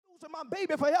to my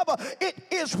baby forever. It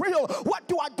is real. What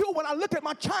do I do when I look at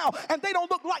my child and they don't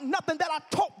look like nothing that I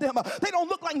taught them? They don't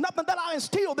look like nothing that I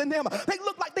instilled in them. They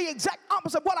look like the exact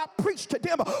opposite of what I preached to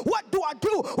them. What do I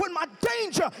do when my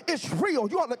danger is real?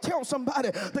 You ought to tell somebody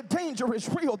the danger is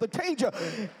real. The danger,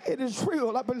 it is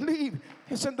real. I believe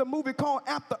it's in the movie called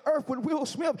After Earth with Will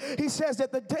Smith. He says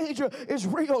that the danger is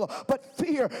real, but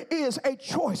fear is a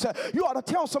choice. You ought to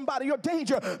tell somebody your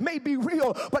danger may be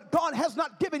real, but God has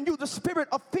not given you the spirit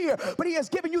of fear, but he has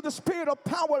given you the spirit of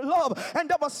power, love,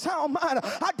 and of a sound mind.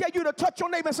 I dare you to touch your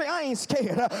neighbor and say, I ain't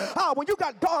scared. When you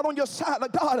got God on your side, a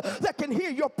God that can hear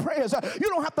your prayers, you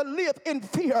don't have to live in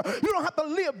fear. You don't have to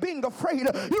live being afraid.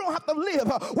 You don't have to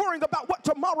live worrying about what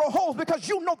tomorrow holds, because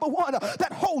you know the one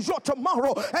that holds your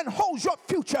tomorrow and holds your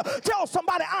future. Tell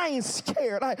somebody, I ain't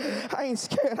scared. I ain't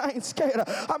scared. I ain't scared.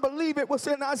 I believe it was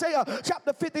in Isaiah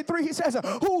chapter 53. He says,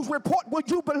 whose report will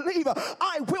you believe?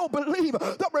 I will believe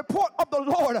the report of the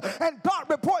Lord. And God's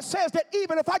report says that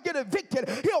even if I get evicted,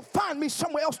 he'll find me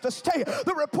somewhere else to stay.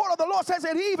 The report of the Lord says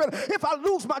that even if I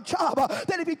lose my job,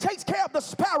 that if he takes care of the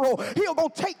sparrow, he'll go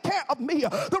take care of me.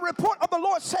 The report of the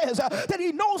Lord says that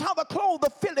he knows how to clothe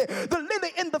the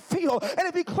lily in the field. And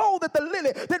if he clothed the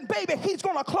lily, then baby, he's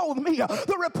going to clothe me.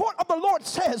 The report of the Lord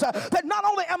says that not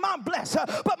only am I blessed,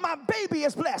 but my baby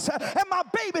is blessed. And my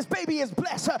baby's baby is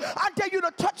blessed. I dare you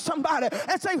to touch somebody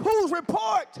and say, whose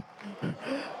report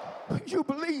you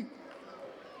believe?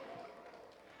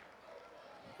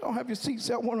 Don't have your seat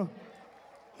set. I want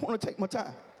to take my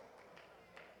time.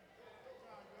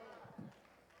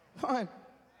 Fine.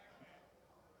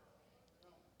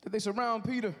 Did they surround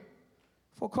Peter?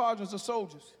 4 cardinals of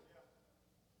soldiers.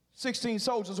 16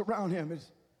 soldiers around him.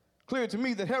 It's clear to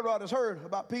me that Herod has heard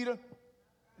about Peter,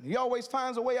 and he always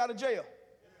finds a way out of jail.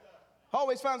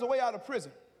 Always finds a way out of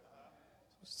prison.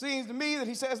 It seems to me that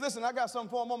he says, listen, I got something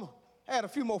for him. I'm going to add a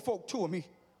few more folk to him. He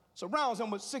surrounds him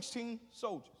with 16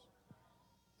 soldiers.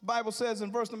 The Bible says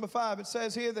in verse number 5, it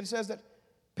says here that it says that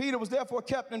Peter was therefore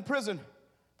kept in prison,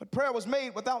 but prayer was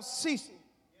made without ceasing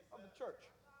of the church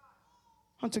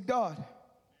unto God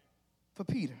for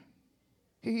Peter.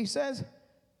 He says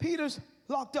Peter's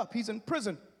locked up. He's in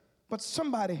prison, but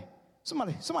somebody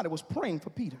was praying for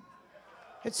Peter.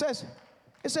 It says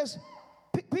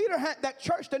Peter had that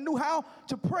church that knew how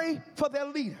to pray for their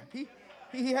leader.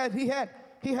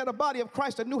 He had a body of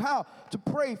Christ that knew how to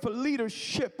pray for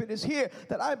leadership. It is here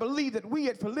that I believe that we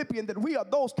at Philippians, that we are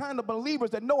those kind of believers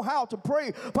that know how to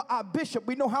pray for our bishop.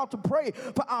 We know how to pray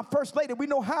for our first lady. We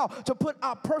know how to put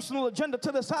our personal agenda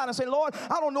to the side and say, Lord,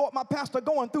 I don't know what my pastor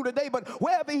going through today, but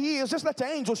wherever he is, just let the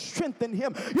angels strengthen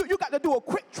him. You got to do a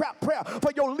quick trap prayer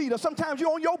for your leader. Sometimes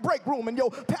you're on your break room and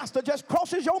your pastor just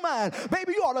crosses your mind.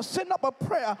 Baby, you ought to send up a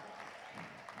prayer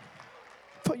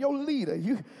for your leader.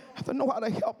 You have to know how to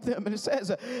help them. And it says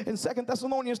in 2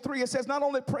 Thessalonians 3, it says not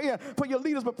only praying for your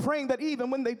leaders, but praying that even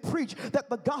when they preach, that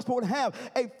the gospel would have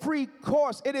a free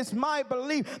course. It is my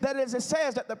belief that as it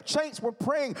says that the saints were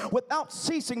praying without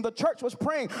ceasing, the church was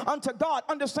praying unto God.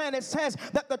 Understand, it says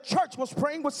that the church was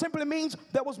praying, which simply means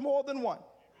there was more than one.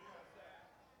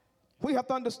 We have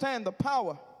to understand the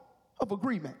power of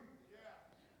agreement.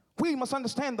 We must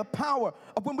understand the power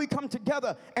of when we come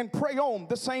together and pray on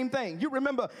the same thing. You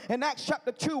remember in Acts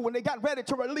chapter 2 when they got ready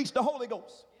to release the Holy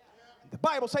Ghost. The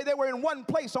Bible says they were in one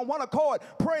place on one accord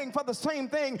praying for the same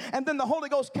thing, and then the Holy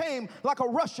Ghost came like a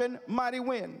rushing mighty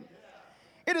wind.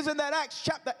 It is in that Acts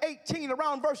chapter 18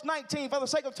 around verse 19. For the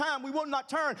sake of time, we will not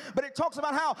turn. But it talks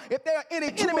about how if there are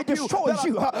any enemy destroys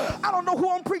you. I don't know who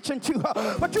I'm preaching to,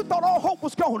 but you thought all hope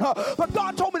was gone. But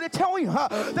God told me to tell you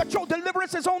that your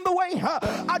deliverance is on the way.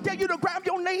 I dare you to grab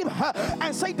your neighbor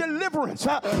and say deliverance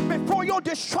before your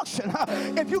destruction.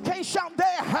 If you can't shout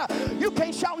there, you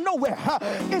can't shout nowhere.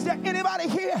 Is there anybody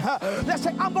here that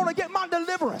say, I'm going to get my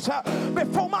deliverance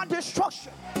before my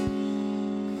destruction?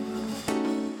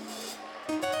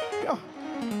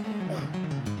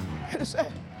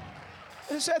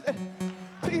 It said that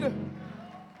Peter,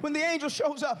 when the angel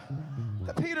shows up,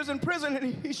 that Peter's in prison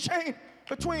and he's chained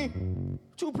between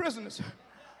 2 prisoners.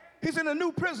 He's in a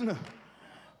new prisoner,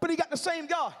 but he got the same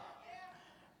God.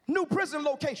 New prison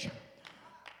location,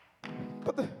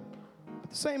 but the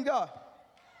same God.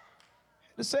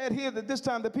 It said here that this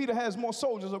time that Peter has more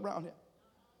soldiers around him.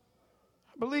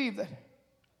 I believe that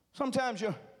sometimes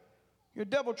your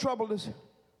devil trouble is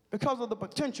because of the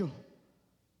potential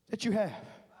that you have.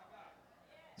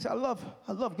 See, I love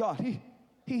God.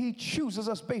 He chooses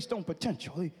us based on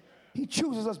potential. He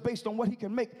chooses us based on what he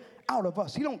can make out of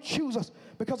us. He don't choose us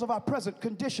because of our present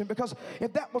condition, because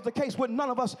if that was the case, would none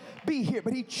of us be here?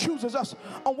 But he chooses us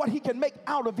on what he can make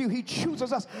out of you. He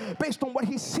chooses us based on what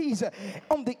he sees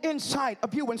on the inside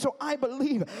of you. And so I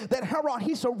believe that Herod,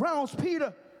 he surrounds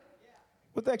Peter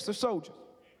with extra soldiers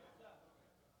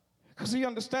because he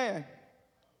understands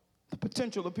the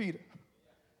potential of Peter.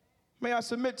 May I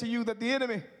submit to you that the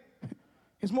enemy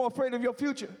is more afraid of your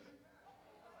future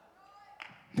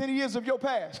than he is of your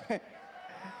past.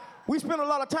 We spend a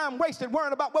lot of time wasted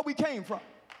worrying about where we came from,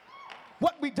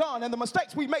 what we done, and the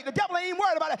mistakes we made. The devil ain't even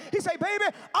worried about it. He say, baby,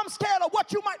 I'm scared of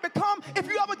what you might become if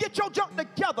you ever get your junk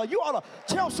together. You ought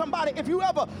to tell somebody, if you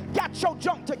ever got your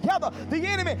junk together, the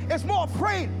enemy is more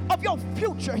afraid of your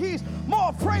future. He's more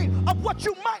afraid of what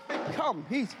you might become.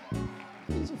 He's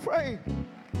afraid.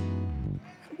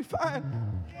 We find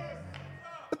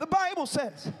that the Bible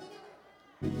says,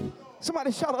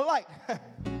 somebody shout a light.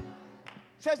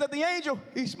 Says that the angel,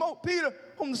 he smote Peter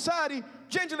on the side. He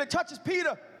gingerly touches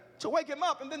Peter to wake him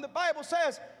up. And then the Bible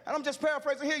says, and I'm just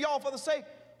paraphrasing here, y'all, for the sake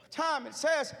of time, it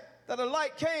says that a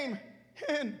light came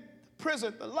in the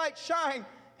prison. The light shined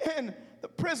in the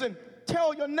prison.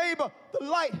 Tell your neighbor the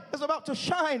light is about to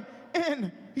shine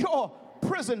in your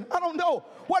prison. I don't know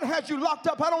what has you locked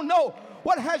up. I don't know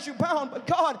what has you bound, but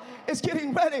God is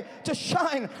getting ready to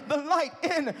shine the light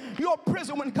in your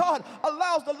prison. When God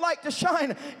allows the light to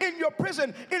shine in your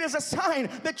prison, it is a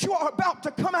sign that you are about to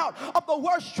come out of the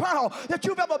worst trial that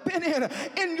you've ever been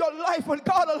in your life. When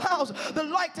God allows the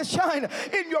light to shine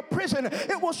in your prison,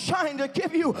 it will shine to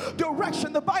give you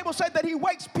direction. The Bible said that he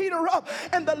wakes Peter up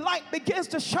and the light begins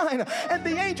to shine, and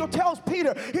the angel tells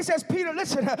Peter, he says, Peter,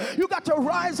 listen, you got to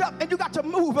rise up and you got to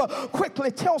move quickly.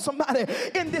 Tell somebody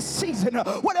in this season,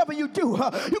 whatever you do,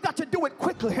 you got to do it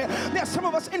quickly. There's some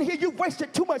of us in here, you've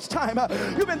wasted too much time.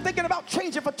 You've been thinking about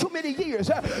changing for too many years.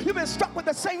 You've been stuck with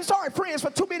the same sorry friends for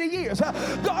too many years.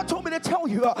 God told me to tell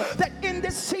you that in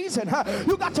this season,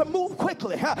 you got to move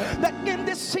quickly. That in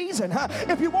this season,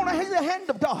 if you want to hit the hand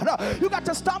of God, you got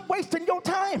to stop wasting your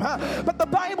time. But the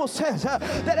Bible says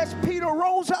that as Peter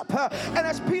rose up and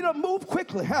as Peter moved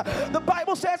quickly, the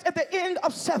Bible says at the end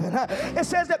of 7, it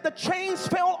says that the chains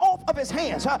fell off of his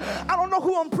hands. I don't know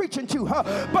who I'm preaching to,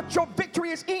 but your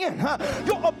victory is in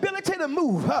your ability to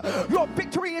move. Your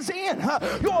victory is in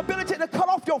your ability to cut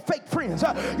off your fake friends.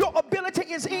 Your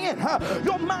ability is in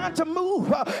your mind to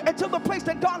move into the place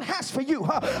that God has for you.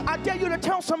 I dare you to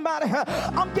tell somebody,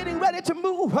 I'm getting ready to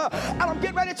move, and I'm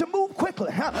getting ready to move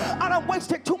quickly. I don't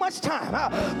wasted too much time.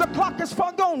 The clock is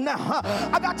far gone now.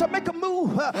 I got to make a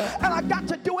move, and I got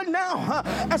to do it now.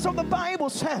 And so the Bible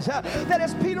says that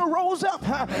as Peter rose up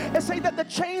and say that the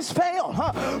chains fell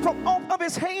from off of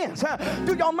his hands.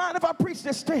 Do y'all mind if I preach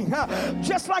this thing?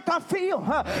 Just like I feel,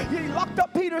 he locked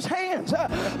up Peter's hands,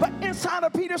 but inside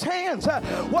of Peter's hands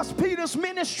was Peter's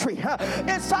ministry.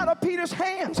 Inside of Peter's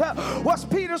hands was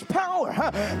Peter's power.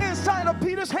 Inside of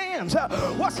Peter's hands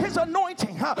was his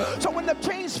anointing. So when the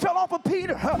chains fell off of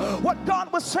Peter, what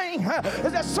God was saying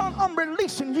is that, son, I'm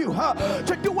releasing you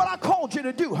to do what I called you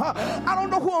to do. I don't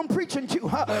know who I'm preaching to,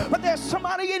 but there's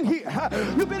somebody in here.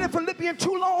 You've been in Philippians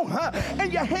too long,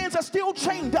 and your hands are still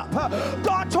chained up.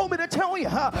 God told me to tell you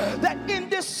that in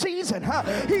this season,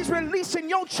 he's releasing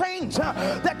your chains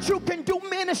that you can do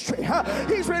ministry.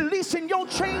 He's releasing your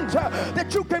chains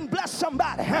that you can bless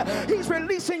somebody. He's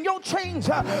releasing your chains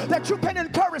that you can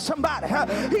encourage somebody.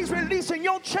 He's releasing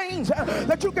your chains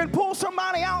that you can pull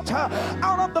somebody out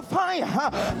of the fire.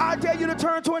 I dare you to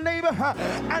turn to a neighbor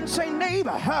and say,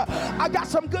 neighbor, I got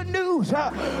some good news.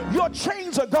 Your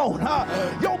chains are gone.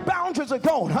 Your boundaries are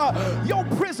gone. Your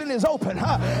prison is open.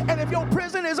 And if your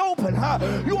prison is open,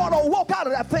 you ought to walk out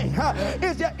of that thing.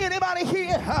 Is there anybody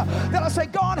here that'll say,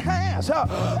 God has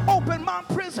opened my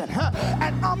prison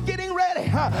and I'm getting ready?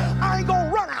 I ain't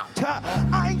gonna run out.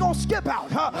 I ain't gonna skip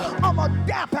out. I'm gonna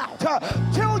dap out.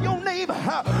 Tell your neighbor,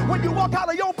 when you walk out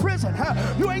of your prison,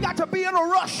 you ain't got to be in a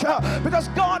rush because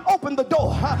God opened the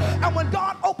door. And when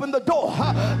God opened the door,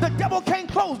 the devil can't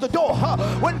close the door.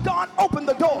 When God opened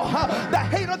the door, the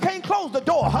hater can't close the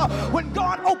door. When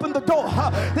God opened the door,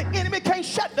 the enemy can't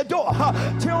shut the door.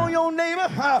 Tell your neighbor,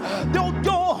 the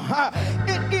door,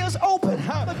 it is open.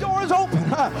 The door is open.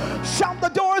 Shout, the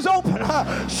door is open.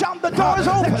 Shout, the door is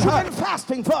open. That you've been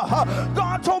fasting for.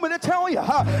 God told me to tell you,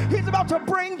 he's about to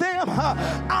bring them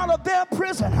out of their their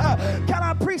prison. Can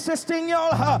I preach this thing,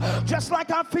 y'all? Just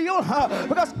like I feel,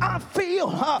 because I feel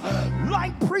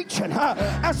like preaching.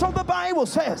 And so the Bible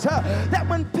says that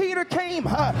when Peter came,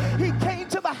 he came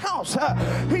to the house.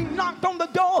 He knocked on the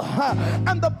door,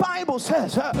 and the Bible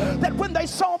says that when they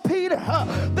saw Peter,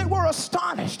 they were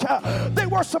astonished. They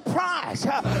were surprised.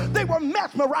 They were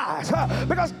mesmerized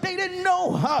because they didn't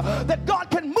know that God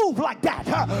can move like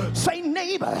that. Say,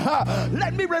 neighbor,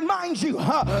 let me remind you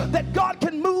that God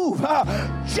can move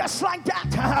just like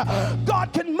that.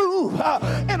 God can move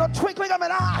in a twinkling of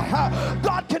an eye.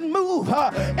 God can move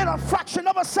in a fraction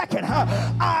of a second.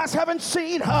 Eyes haven't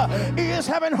seen, ears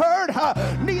haven't heard,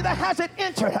 neither has it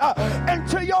entered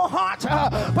into your heart.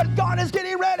 But God is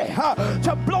getting ready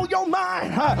to blow your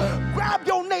mind. Grab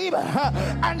your neighbor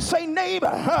and say,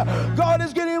 neighbor, God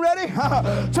is getting ready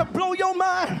to blow your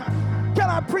mind. Can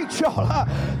I preach, y'all?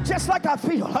 Just like I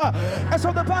feel. And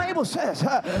so the Bible says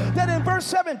that in verse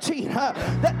 17,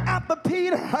 that after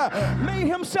Peter made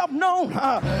himself known,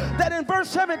 that in verse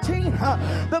 17,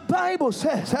 the Bible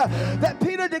says that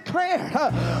Peter declared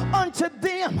unto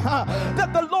them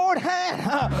that the Lord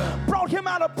had brought him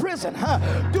out of prison.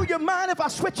 Do you mind if I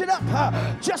switch it up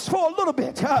just for a little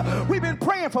bit? We've been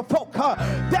praying for folk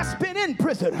that's been in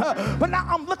prison, but now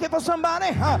I'm looking for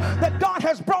somebody that God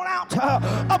has brought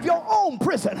out of your own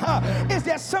prison. Is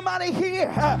there somebody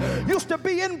here used to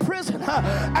be in prison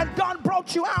and God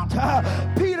brought you out?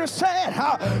 Peter said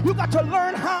you got to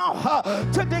learn how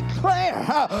to declare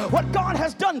what God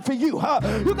has done for you.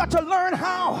 You got to learn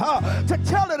how to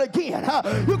tell it again.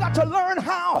 You got to learn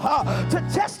how to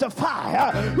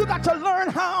testify. You got to learn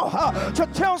how to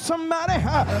tell somebody,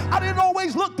 I didn't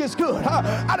always look this good.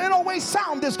 I didn't always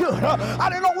sound this good. I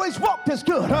didn't always walk this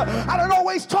good. I didn't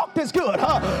always talk this good.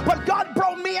 But God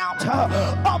brought me out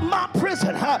of my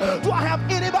prison. Do I have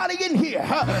anybody in here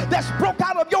that's broke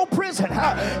out of your prison?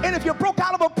 And if you broke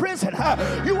out of a prison,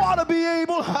 you ought to be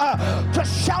able to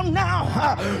shout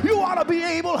now. You ought to be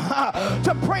able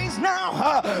to praise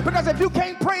now. Because if you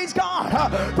can't praise God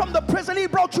from the prison he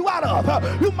brought you out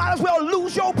of, you might as well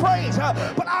lose your praise.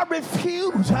 But I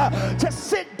refuse to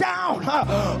sit down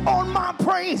on my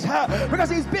praise because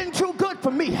he's been too good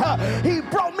for me. He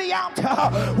brought me out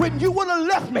when you would have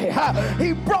left me.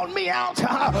 He brought me out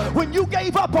when you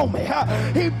gave up on me.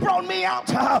 He brought me out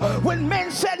when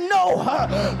men said no.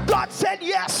 God said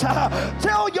yes.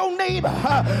 Tell your neighbor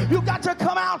you got to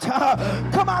come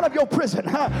out of your prison.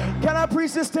 Can I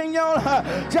preach this thing, y'all?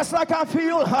 Just like I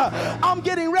feel, I'm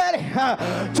getting ready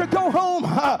to go home.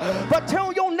 But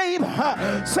tell your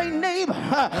neighbor, say, neighbor,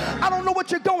 I don't know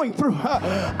what you're going through.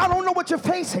 I don't know what you're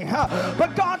facing.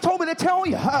 But God told me to tell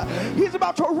you, he's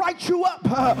about to write you up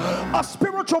a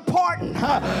spiritual pardon.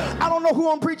 I don't know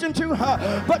who I'm preaching to,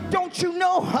 but don't you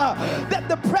know that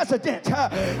the president,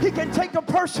 he can take a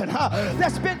person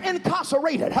that's been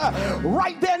incarcerated,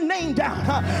 write their name down,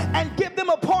 and give them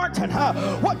a pardon.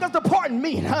 What does the pardon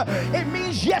mean? It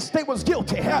means yes, they was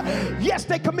guilty. Yes,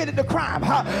 they committed the crime.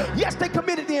 Yes, they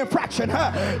committed the infraction.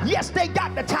 Yes, they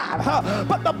got the time.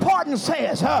 But the pardon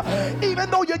says, even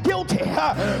though you're guilty,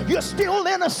 you're still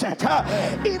innocent.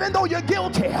 Even though you're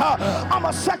guilty, I'm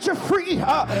going to set you free.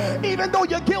 Even though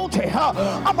you're guilty,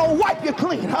 I'm going to wipe you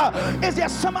clean. Is there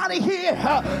somebody here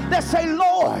that say,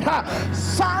 Lord,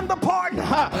 sign the pardon.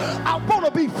 I want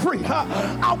to be free.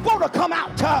 I want to come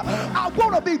out. I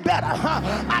want to be better.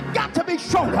 I got to be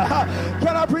stronger.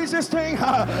 Can I preach this thing?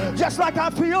 Just like I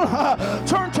feel,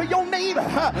 turn to your neighbor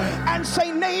and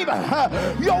say, neighbor,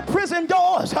 your prison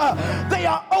doors, they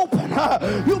are open.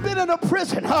 You've been in a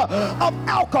prison of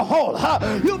alcohol.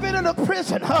 You've been in a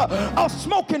prison of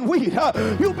smoking weed.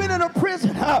 You've been in a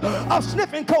prison of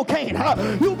sniffing cocaine.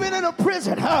 You've been in a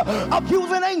prison of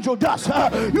using angel dust.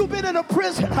 You've been in a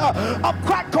prison of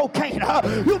crack cocaine.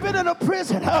 You've been in a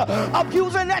prison of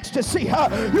using ecstasy.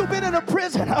 You've been in a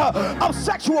prison of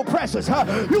sexual pressures.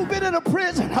 You've been in a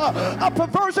prison of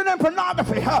perversion and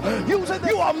pornography.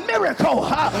 You are a miracle.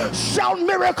 Shout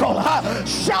miracle.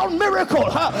 Shout miracle.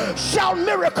 Shout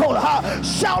miracle.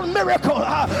 Shout miracle.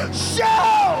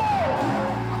 Shout.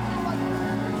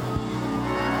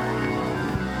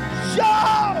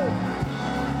 Shout.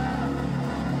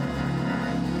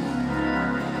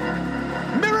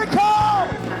 Miracle.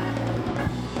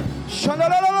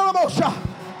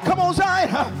 Come on, Zion.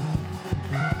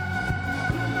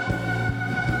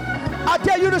 I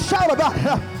dare you to shout about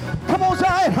it. Come on,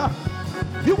 Zion.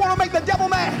 You want to make the devil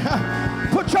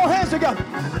mad? Put your hands together.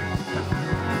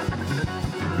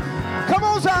 Come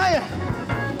on, Zion.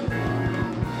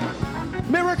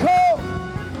 Miracle.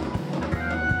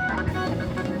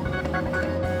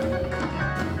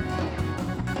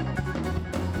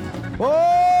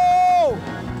 Oh.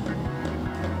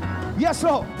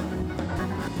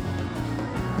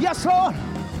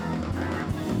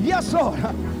 Yes, Lord.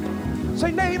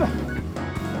 Say, neighbor,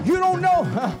 you don't know,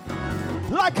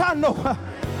 like I know.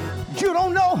 You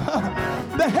don't know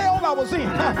the hell I was in.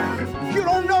 You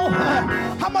don't know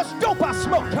how much dope I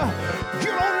smoked.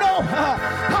 You don't know how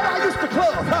I used to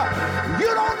club.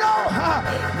 You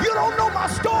don't know my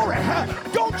story.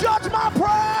 Don't judge my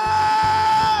praise.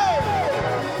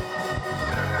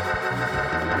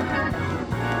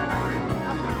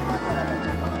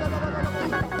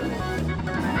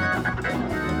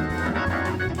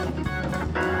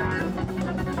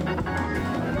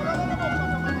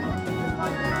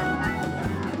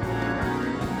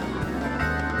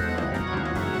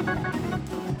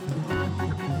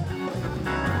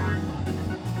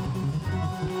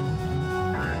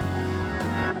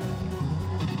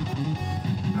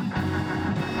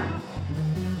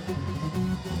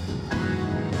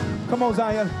 Come on,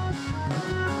 Zion.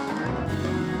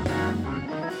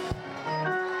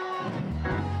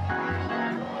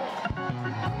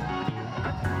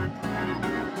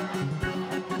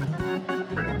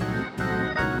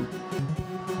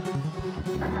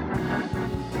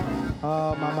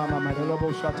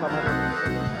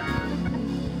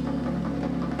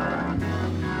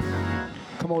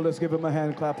 Come on, let's give him a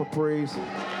hand clap of praise.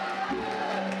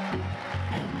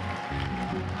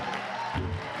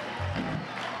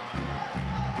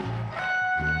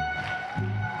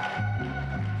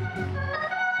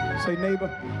 Say, neighbor,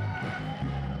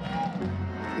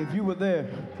 if you were there,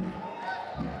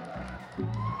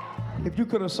 if you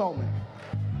could have saw me,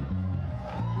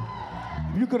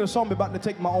 if you could have saw me about to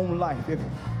take my own life,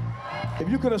 if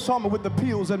you could have saw me with the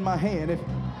pills in my hand,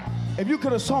 if you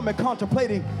could have saw me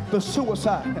contemplating the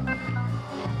suicide,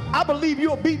 I believe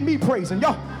you'll beat me praising.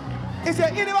 Y'all, is there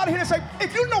anybody here that say,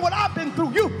 if you know what I've been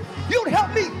through, you'd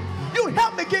help me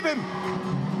give him.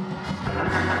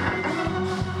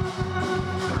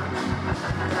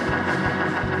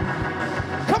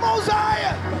 Come on,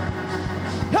 Zion.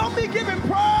 Help me give him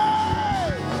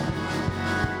praise.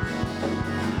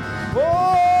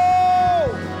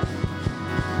 Whoa.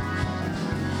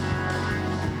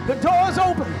 The door is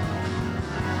open.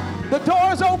 The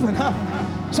door is open.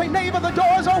 Say, neighbor, the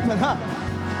door is open.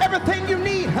 Everything you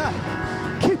need.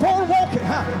 Keep on walking.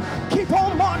 Keep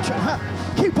on marching.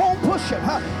 Keep on pushing.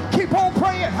 Keep on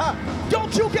praying.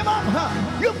 Don't you give up.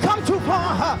 You've come too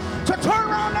far to turn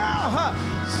around now.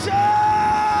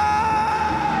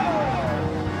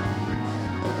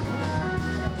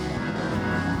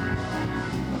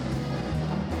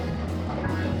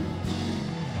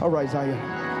 All right, Zion.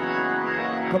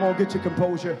 Come on, get your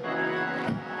composure.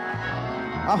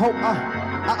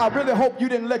 I really hope you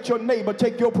didn't let your neighbor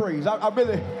take your praise. I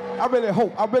really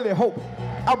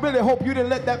hope you didn't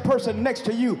let that person next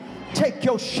to you take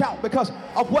your shout because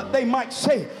of what they might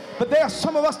say. But there are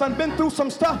some of us that have been through some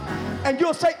stuff, and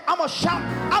you'll say, I'm going to shout.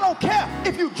 I don't care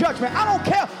if you judge me. I don't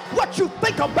care what you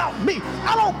think about me.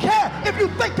 I don't care if you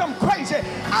think I'm crazy.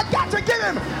 I got to give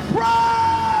him praise.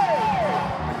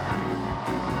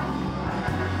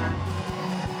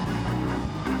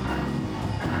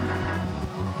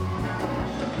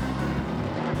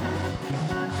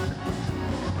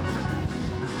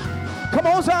 Come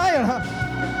on, Zion.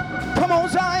 Come on,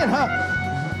 Zion.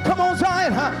 Come on,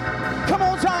 Zion. Come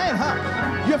on,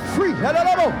 Zion. You're free.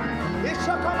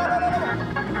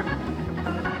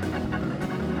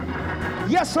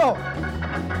 Yes, Lord.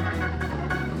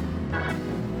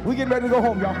 We getting ready to go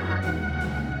home, y'all.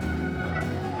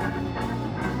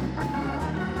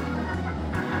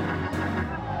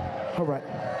 All right.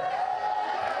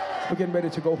 We're getting ready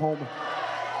to go home.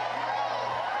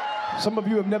 Some of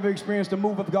you have never experienced the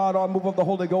move of God or move of the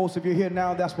Holy Ghost. If you're here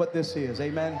now, that's what this is.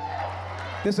 Amen.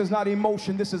 This is not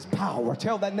emotion. This is power.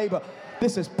 Tell that neighbor,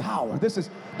 this is power. This is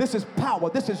power.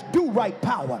 This is do right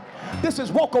power. This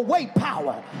is walk away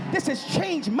power. This is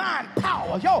change mind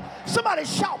power. Yo, somebody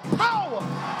shout power.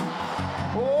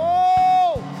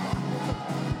 Oh.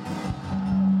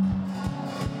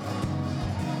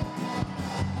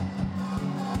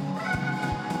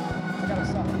 I gotta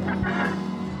stop.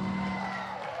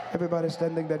 Everybody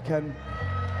standing that can.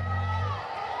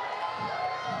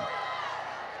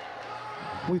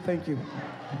 We thank you.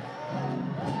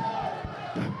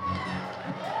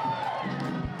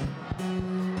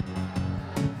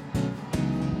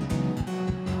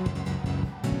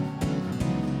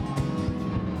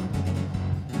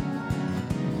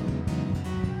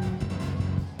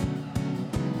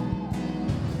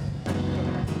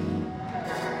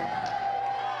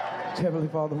 Heavenly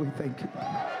Father, we thank you.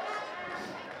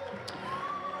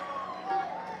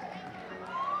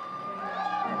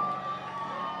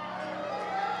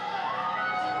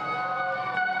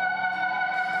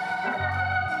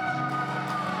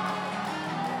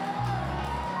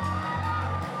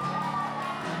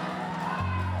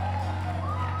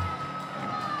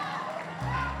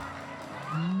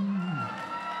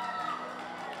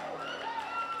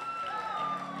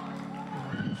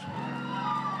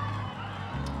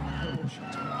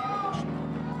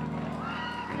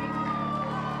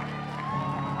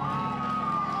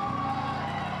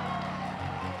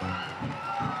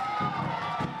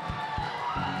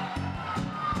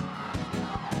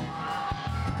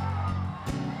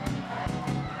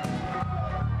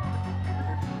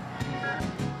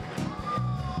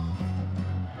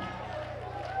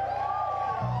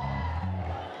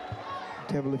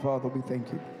 Heavenly Father, we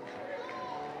thank you.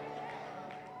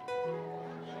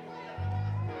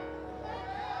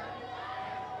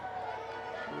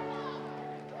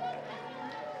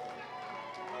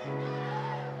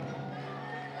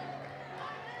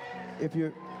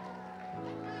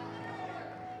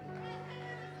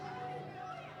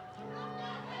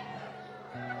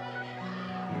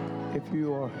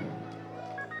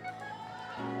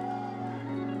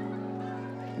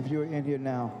 If you are in here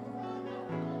now,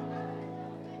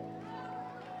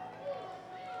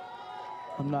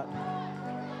 I'm not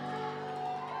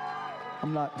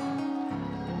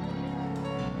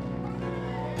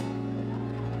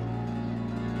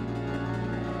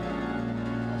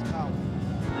it's power.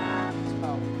 It's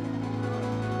power.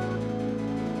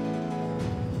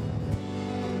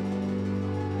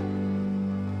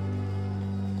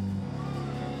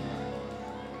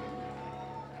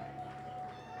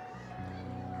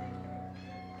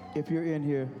 If you're in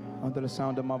here under the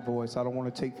sound of my voice, I don't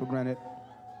want to take for granted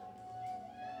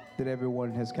that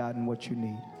everyone has gotten what you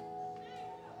need.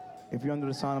 If you're under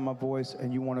the sound of my voice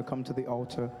and you want to come to the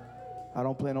altar, I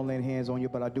don't plan on laying hands on you,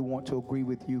 but I do want to agree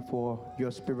with you for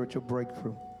your spiritual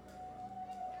breakthrough.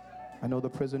 I know the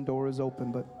prison door is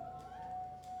open, but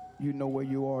you know where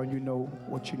you are and you know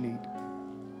what you need.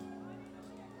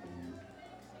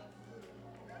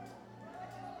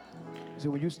 So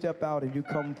when you step out and you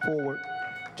come forward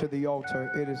to the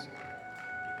altar,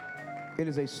 it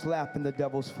is a slap in the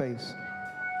devil's face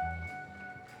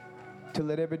to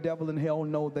let every devil in hell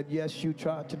know that, yes, you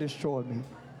tried to destroy me.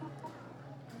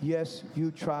 Yes,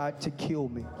 you tried to kill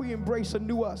me. We embrace a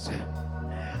new us.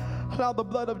 Allow the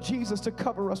blood of Jesus to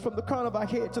cover us from the crown of our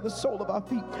head to the sole of our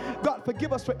feet. God,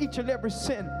 forgive us for each and every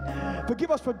sin.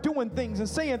 Forgive us for doing things and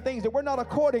saying things that were not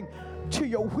according to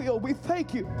your will. We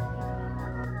thank you.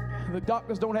 The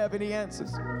doctors don't have any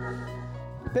answers.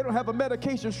 They don't have a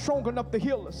medication strong enough to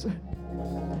heal us.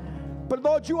 But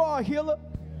Lord, you are a healer.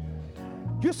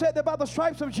 You said that by the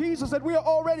stripes of Jesus that we are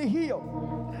already healed.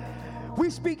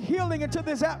 We speak healing into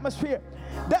this atmosphere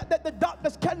that the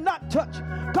doctors cannot touch.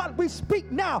 God, we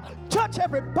speak now. Touch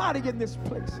everybody in this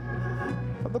place.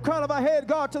 From the crown of our head,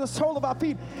 God, to the sole of our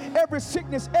feet, every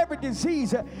sickness, every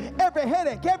disease, every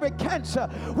headache, every cancer,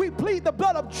 we plead the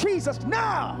blood of Jesus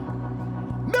now.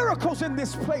 Miracles in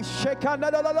this place.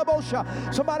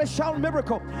 Somebody shout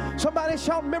miracle. Somebody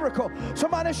shout miracle.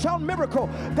 Somebody shout miracle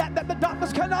that the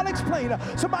doctors cannot explain.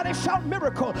 Somebody shout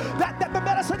miracle that the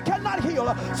medicine cannot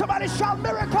heal. Somebody shout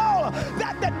miracle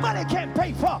that money can't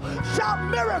pay for. Shout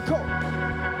miracle.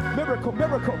 Miracle,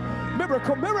 miracle,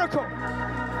 miracle, miracle.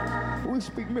 We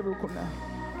speak miracle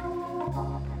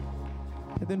now.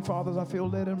 And then, fathers, I feel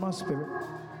led in my spirit